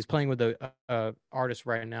Diaz. He's playing with a artist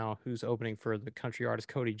right now who's opening for the country artist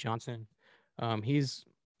Cody Johnson. He's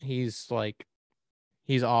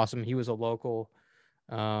awesome. He was a local.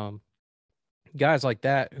 Guys like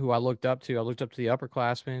that who I looked up to. I looked up to the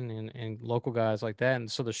upperclassmen and local guys like that.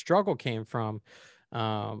 And so the struggle came from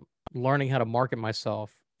learning how to market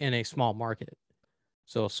myself in a small market.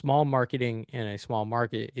 So small marketing in a small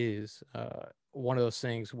market is one of those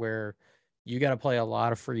things where you got to play a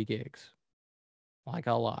lot of free gigs, like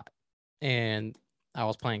a lot. And I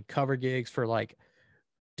was playing cover gigs for like,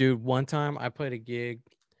 dude, one time I played a gig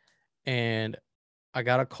and I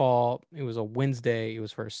got a call. It was a Wednesday. It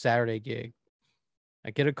was for a Saturday gig. I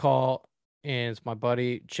get a call and it's my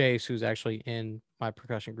buddy Chase, who's actually in my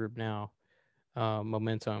percussion group now,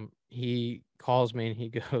 Momentum. He calls me and he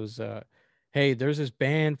goes, hey, there's this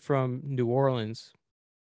band from New Orleans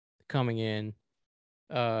coming in.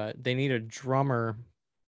 They need a drummer.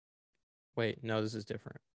 Wait, no, this is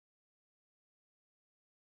different.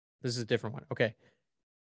 This is a different one. Okay.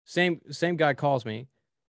 Same guy calls me.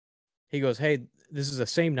 He goes, hey, this is a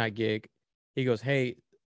same night gig. He goes, hey,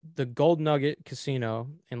 the Gold Nugget Casino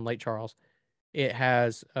in Lake Charles, it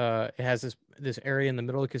has this area in the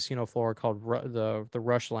middle of the casino floor called the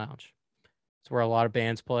Rush Lounge. It's where a lot of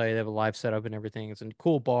bands play. They have a live setup and everything. It's a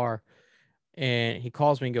cool bar. And he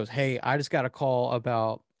calls me and goes, hey, I just got a call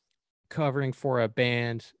about covering for a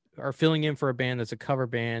band or filling in for a band that's a cover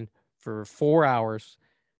band for 4 hours.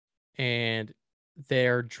 And they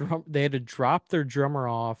had to drop their drummer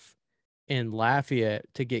off in Lafayette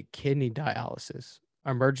to get kidney dialysis.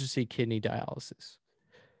 emergency kidney dialysis.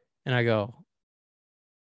 And I go,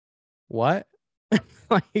 what?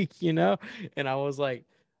 Like, and I was like,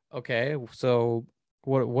 okay, so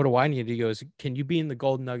what do I need? He goes, can you be in the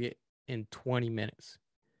Golden Nugget in 20 minutes?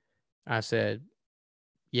 I said,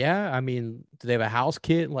 yeah, I mean, do they have a house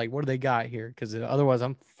kit? Like, what do they got here? Because otherwise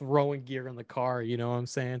I'm throwing gear in the car, you know what I'm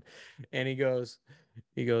saying? And he goes,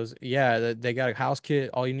 yeah, they got a house kit.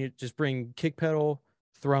 All you need, just bring kick pedal,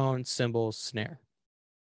 throne, cymbals, snare.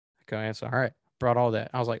 Okay, so all right, brought all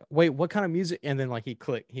that. I was like, wait, what kind of music? And then like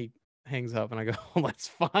he hangs up, and I go, let's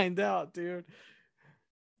find out, dude.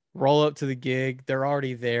 Roll up to the gig. They're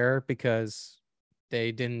already there because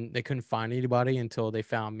they couldn't find anybody until they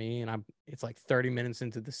found me. And it's like 30 minutes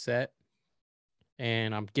into the set,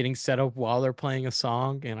 and I'm getting set up while they're playing a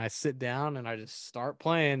song, and I sit down and I just start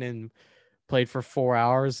playing, and played for 4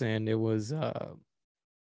 hours, and it was an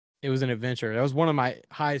adventure. That was one of my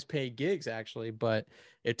highest paid gigs, actually, but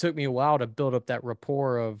it took me a while to build up that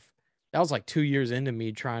rapport of, that was like 2 years into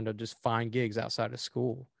me trying to just find gigs outside of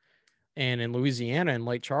school. And in Louisiana, in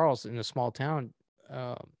Lake Charles, in a small town,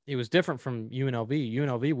 it was different from UNLV.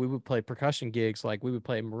 UNLV, we would play percussion gigs, like we would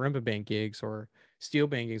play marimba band gigs or steel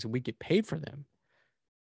band gigs, and we get paid for them.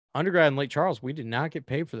 Undergrad in Lake Charles, we did not get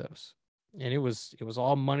paid for those. And it was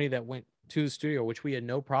all money that went to the studio, which we had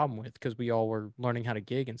no problem with because we all were learning how to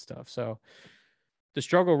gig and stuff. So the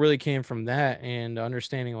struggle really came from that, and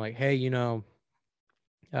understanding like, hey, you're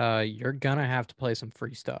gonna have to play some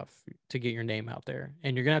free stuff to get your name out there,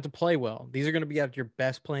 and you're gonna have to play well. These are gonna be at your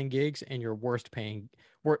best playing gigs and your worst paying.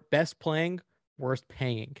 Best playing, worst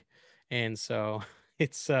paying. And so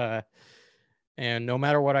it's and no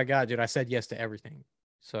matter what I got, dude, I said yes to everything.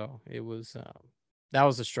 So it was that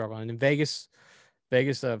was the struggle. And in Vegas,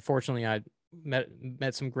 fortunately, I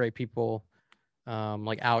met some great people,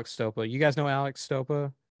 like Alex Stopa. You guys know Alex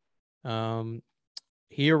Stopa?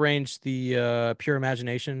 He arranged the Pure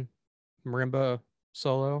Imagination marimba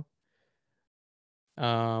solo.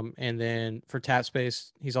 And then for Tap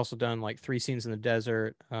Space, he's also done like 3 Scenes in the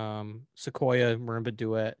Desert, Sequoia marimba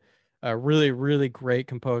duet. A really, really great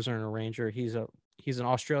composer and arranger. He's an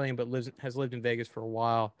Australian, but has lived in Vegas for a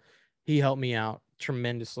while. He helped me out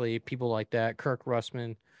tremendously. People like that, Kirk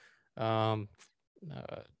Russman. Who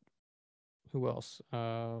else?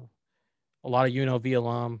 A lot of UNLV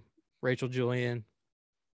alum, Rachel Julian,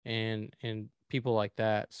 and people like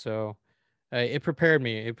that. So it prepared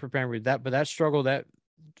me. That, but that struggle, that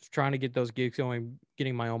trying to get those gigs going,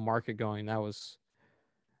 getting my own market going, that was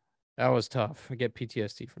tough. I get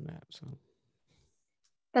PTSD from that. So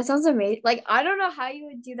that sounds amazing. Like, I don't know how you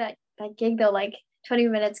would do that gig though. Like 20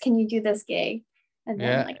 minutes, can you do this gig? And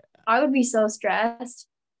then like I would be so stressed.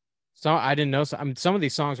 So I didn't know. Some of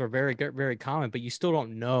these songs were very good, very common, but you still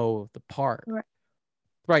don't know the part.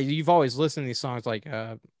 Right. You've always listened to these songs like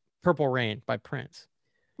Purple Rain by Prince.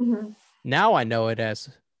 Mm-hmm. Now I know it as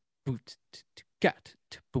boom,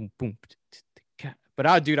 boom. But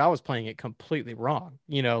I was playing it completely wrong,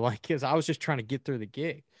 like, because I was just trying to get through the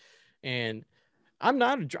gig. And I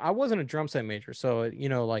wasn't a drum set major. So,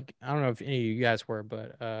 like, I don't know if any of you guys were,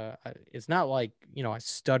 but it's not like, I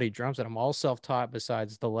studied drum set. I'm all self-taught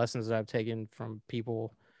besides the lessons that I've taken from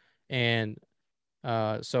people. And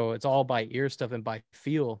so it's all by ear stuff and by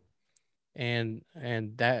feel. And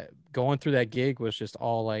that going through that gig was just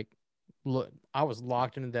all like, look, I was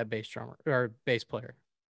locked into that bass player.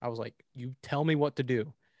 I was like, you tell me what to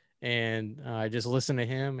do. And I just listened to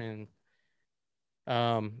him. And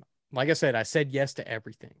like I said, I said yes to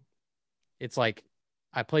everything. It's like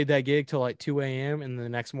I played that gig till like 2 a.m. and the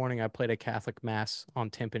next morning I played a Catholic mass on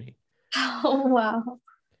timpani. Oh, wow.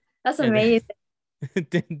 That's amazing.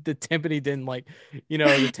 The timpani didn't like,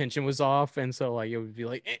 the tension was off. And so like, it would be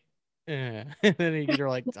like, and then you're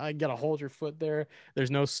like, I got to hold your foot there. There's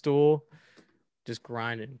no stool. Just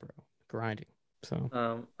grinding, bro. Grinding.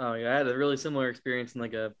 So, oh yeah, I had a really similar experience in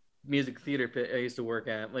like a music theater pit I used to work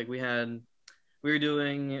at. Like we were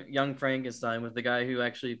doing Young Frankenstein with the guy who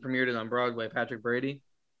actually premiered it on Broadway, Patrick Brady.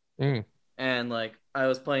 And like I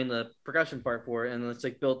was playing the percussion part for it, and it's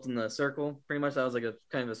like built in the circle. Pretty much that was like a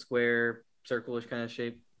kind of a square, circle-ish kind of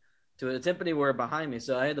shape to it. The timpani were behind me,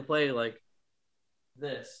 so I had to play like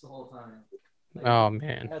this the whole time. Like, oh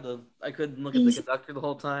man. I couldn't look at the conductor the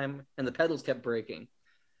whole time, and the pedals kept breaking.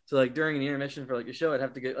 So like during the intermission for like a show, I'd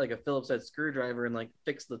have to get like a Phillips head screwdriver and like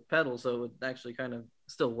fix the pedal so it would actually kind of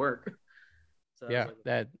still work. So yeah, like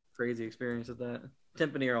that crazy experience with that.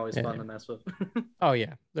 Timpani are always fun to mess with. Oh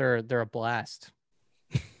yeah, they're a blast.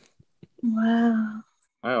 Wow.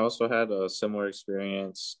 I also had a similar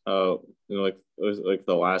experience. Like it was like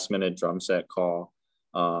the last minute drum set call.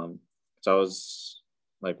 So I was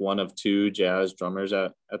like one of two jazz drummers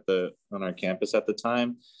on our campus at the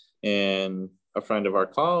time. And a friend of our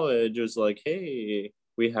college was like, hey,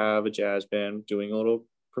 we have a jazz band doing a little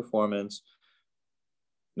performance.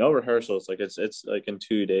 No rehearsals. Like it's like in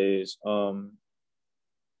 2 days.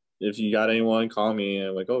 If you got anyone, call me. And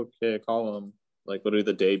I'm like, okay, call them. Like literally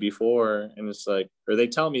the day before. And it's like, or they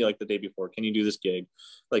tell me like the day before, can you do this gig?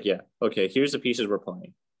 Like, yeah, okay, here's the pieces we're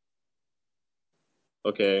playing.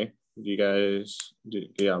 Okay, you guys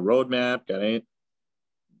got a roadmap? Got it?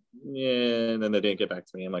 Yeah, and then they didn't get back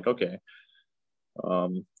to me. I'm like, okay.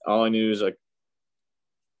 All I knew is like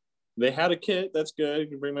they had a kit. That's good. I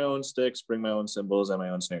can bring my own sticks, bring my own cymbals, and my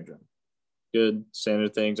own snare drum. Good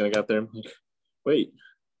standard things. And I got there. I'm like, wait,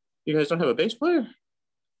 you guys don't have a bass player?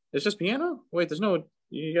 It's just piano? Wait,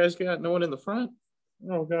 you guys got no one in the front?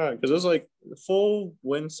 Oh God, because it was like full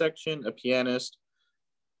wind section, a pianist,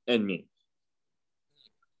 and me.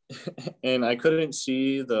 And I couldn't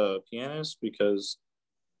see the pianist because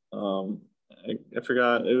I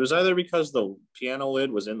forgot. It was either because the piano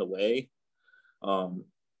lid was in the way,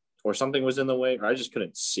 or something was in the way, or I just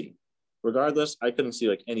couldn't see. Regardless, I couldn't see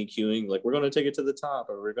like any cueing, like we're going to take it to the top,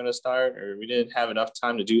 or we're going to start, or we didn't have enough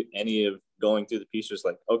time to do any of going through the pieces.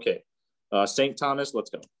 Like, okay, St. Thomas,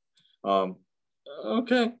 let's go.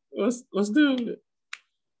 Okay, let's do it.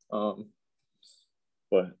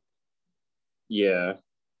 But yeah,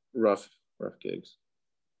 rough gigs.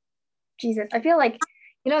 Jesus, I feel like,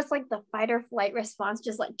 it's like the fight or flight response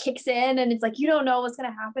just like kicks in, and it's like you don't know what's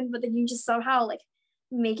gonna happen, but then you just somehow like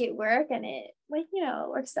make it work, and it like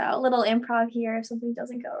works out. A little improv here if something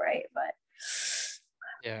doesn't go right, but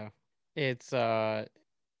yeah, it's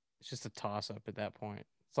just a toss up at that point.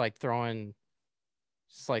 It's like throwing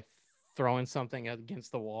something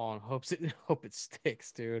against the wall and hope it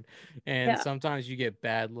sticks, dude. And sometimes you get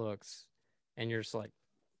bad looks, and you're just like,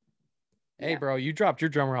 hey, bro, you dropped your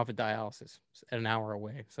drummer off at dialysis an hour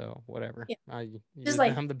away, so whatever. Yeah.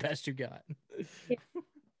 I'm the best you got. Yeah.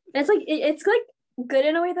 It's like it's like good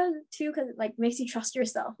in a way though too, because it like makes you trust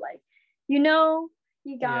yourself. Like you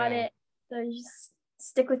got it, so you just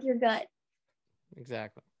stick with your gut.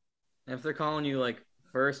 Exactly. And if they're calling you like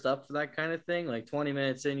first up for that kind of thing, like 20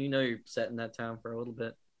 minutes in, you're setting that town for a little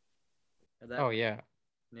bit. Yeah.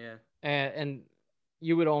 Yeah. And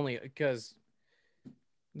you would only, because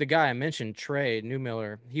the guy I mentioned, Trey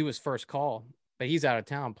Newmiller, he was first call, but he's out of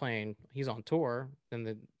town playing. He's on tour. Then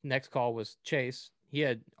the next call was Chase. He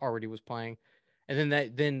already was playing. And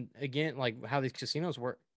then again, like how these casinos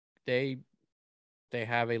work, they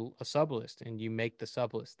have a sub list, and you make the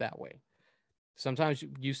sub list that way. Sometimes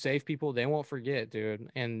you save people, they won't forget, dude.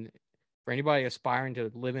 And for anybody aspiring to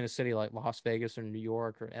live in a city like Las Vegas or New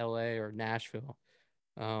York or LA or Nashville,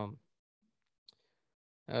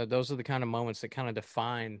 those are the kind of moments that kind of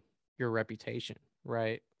define your reputation,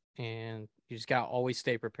 right? And you just got to always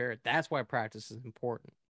stay prepared. That's why practice is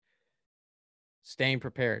important. Staying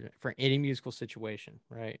prepared for any musical situation,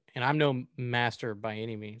 right? And I'm no master by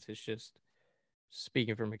any means. It's just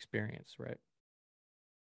speaking from experience, right?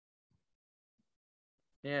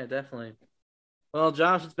 Yeah, definitely. Well,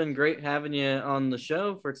 Josh, it's been great having you on the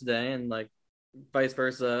show for today, and like vice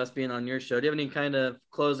versa, us being on your show. Do you have any kind of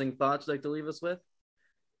closing thoughts you'd like to leave us with?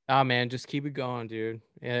 Oh man, just keep it going, dude.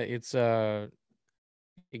 It's it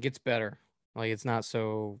gets better. Like it's not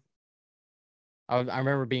so. I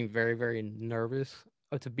remember being very, very nervous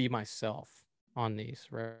to be myself on these,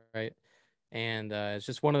 right? And it's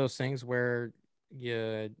just one of those things where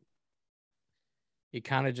you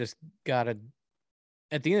kind of just gotta.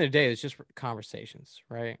 At the end of the day, it's just conversations,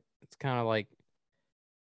 right? It's kind of like,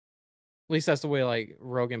 at least that's the way like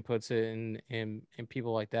Rogan puts it, and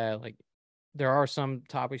people like that. Like there are some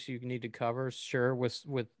topics you need to cover, sure,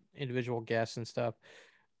 with individual guests and stuff.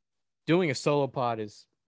 Doing a solo pod is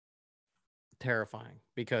terrifying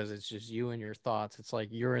because it's just you and your thoughts. It's like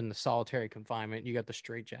you're in the solitary confinement, you got the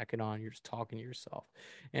straight jacket on, you're just talking to yourself,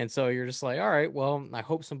 and so you're just like, all right, well, I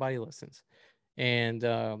hope somebody listens. And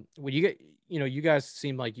when you get, you guys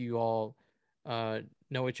seem like you all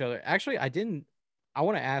know each other. Actually, I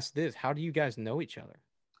want to ask this: how do you guys know each other?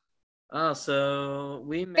 Oh, so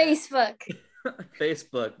we met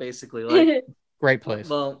Facebook, basically. Like great place.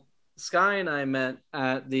 Well, Sky and I met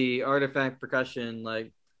at the Artifact Percussion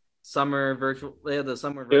summer virtual. They had the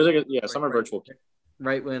summer. It was like summer virtual.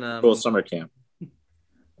 Right when summer camp.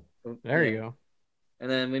 There you go. And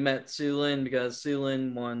then we met Sulin because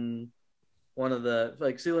Sulin won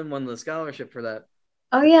the scholarship for that.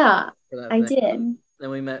 Oh yeah, I did. Then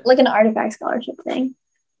we met like an Artifact scholarship thing.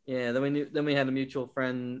 Yeah, then we had a mutual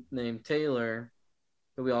friend named Taylor,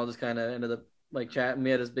 who we all just kind of ended up like chatting.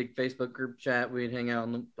 We had this big Facebook group chat. We'd hang out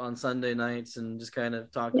on Sunday nights and just kind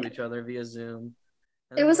of talk to each other via Zoom.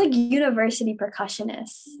 It was like university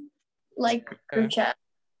percussionists, like group chat.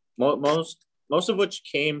 Most of which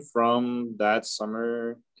came from that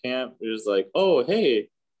summer camp. It was like, oh hey,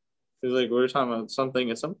 it was like we were talking about something.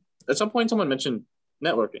 At some point, someone mentioned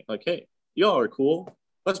networking. Like, hey, y'all are cool.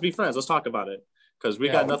 Let's be friends. Let's talk about it because we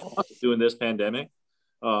got nothing else to do in this pandemic.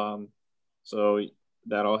 So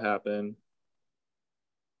that all happened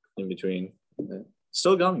in between.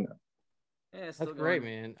 Still going though. Yeah, that's great,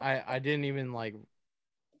 man. I didn't even like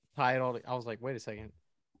tie it all. I was like, wait a second.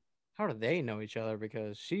 How do they know each other?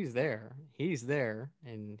 Because she's there, he's there,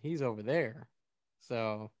 and he's over there.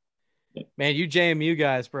 So, man, you JMU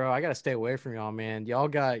guys, bro, I gotta stay away from y'all, man. Y'all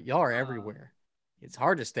are everywhere. It's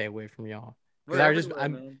hard to stay away from y'all.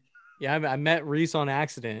 I met Reese on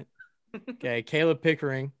accident. Okay, Caleb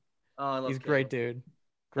Pickering. Oh, I love he's Caleb.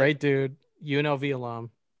 Great dude. UNLV alum.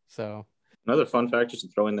 So another fun fact just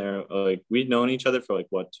to throw in there, like we'd known each other for like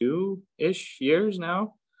what 2-ish years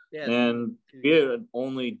now. Yeah, and we had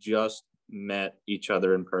only just met each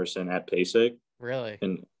other in person at PASIC. Really?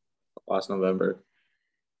 In last November.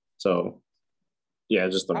 So, yeah,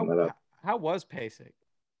 just throwing that up. How was PASIC?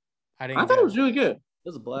 I thought it was really good. It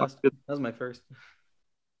was a blast. That was my first.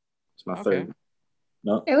 It's my third.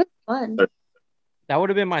 No, it was fun. That would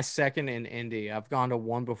have been my second in Indy. I've gone to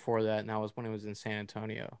one before that, and that was when it was in San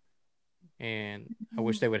Antonio. And I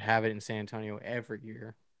wish they would have it in San Antonio every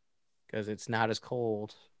year because it's not as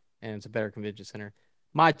cold. And it's a better convention center.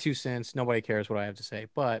 My 2 cents. Nobody cares what I have to say,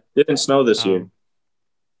 but it didn't snow this year.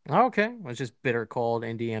 Okay, it was just bitter cold,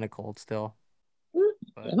 Indiana cold still.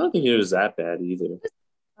 But I don't think it was that bad either. It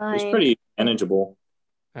was pretty manageable.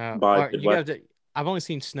 I've only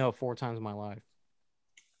seen snow 4 times in my life.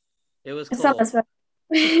 It was cold.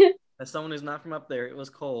 As someone who's not from up there, it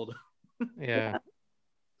was cold. Yeah,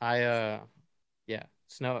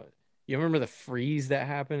 snow. You remember the freeze that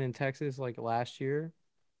happened in Texas like last year?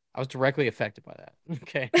 I was directly affected by that.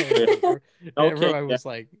 Okay. Everybody was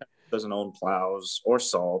like, doesn't own plows or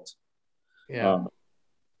salt. Yeah.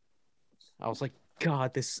 I was like,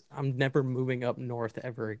 God, I'm never moving up north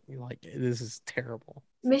ever. Like, this is terrible.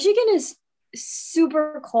 Michigan is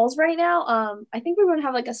super cold right now. I think we're going to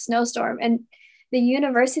have like a snowstorm, and the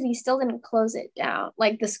university still didn't close it down,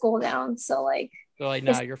 like the school down. So like, they're like,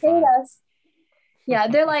 nah, you're fine. Yeah,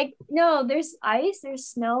 they're like, no, there's ice, there's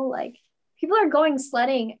snow, like. People are going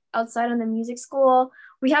sledding outside on the music school.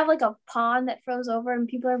 We have like a pond that froze over and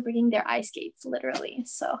people are bringing their ice skates, literally.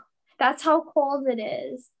 So that's how cold it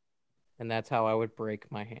is. And that's how I would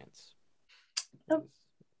break my hands. Oh,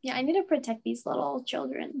 yeah, I need to protect these little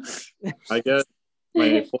children. I get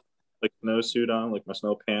my full like snowsuit on, like my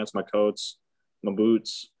snow pants, my coats, my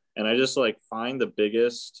boots, and I just like find the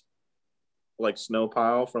biggest like snow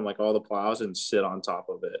pile from like all the plows and sit on top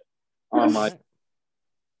of it on my.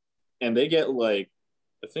 And they get like,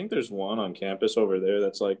 I think there's one on campus over there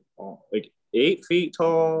that's like 8 feet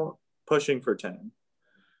tall, pushing for 10.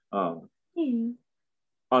 On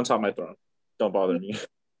top of my throne. Don't bother me.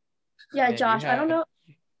 Yeah, Josh, I don't know.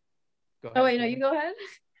 Go ahead, oh, wait, no, you go ahead.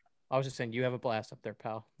 I was just saying, you have a blast up there,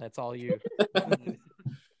 pal. That's all you.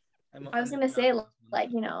 I was going to say, like,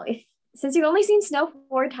 since you've only seen snow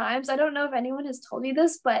 4 times, I don't know if anyone has told you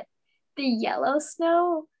this, but the yellow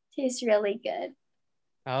snow tastes really good.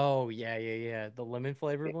 Oh, yeah. The lemon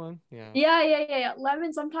flavored one? Yeah.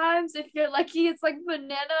 Lemon sometimes, if you're lucky, it's like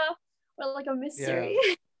banana or like a mystery.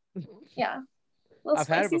 Yeah. I've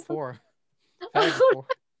had it before. Yeah.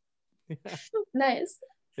 Nice.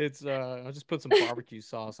 It's I just put some barbecue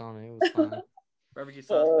sauce on it. It was fun. Barbecue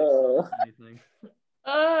sauce makes anything.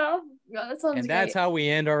 God, that sounds and that's great. How we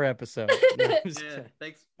end our episode.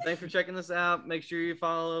 Thanks for checking this out. Make sure you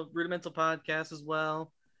follow Rudimental Podcast as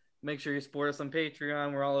well. Make sure you support us on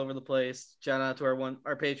Patreon. We're all over the place. Shout out to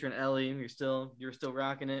our patron Ellie. You're still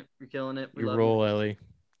rocking it. You're killing it. We love you, Ellie.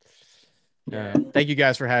 Thank you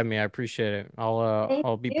guys for having me. I appreciate it.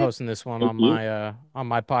 I'll be posting this one on my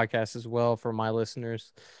podcast as well for my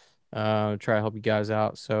listeners. Try to help you guys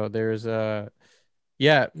out. So there's you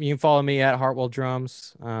can follow me at Hartwell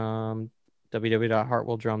Drums,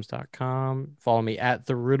 www.hartwelldrums.com. Follow me at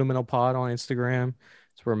the Rudimental Pod on Instagram.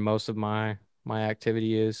 It's where most of my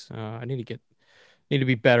activity is. I need to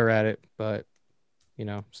be better at it, but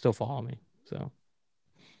still follow me. So.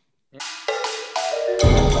 Yeah.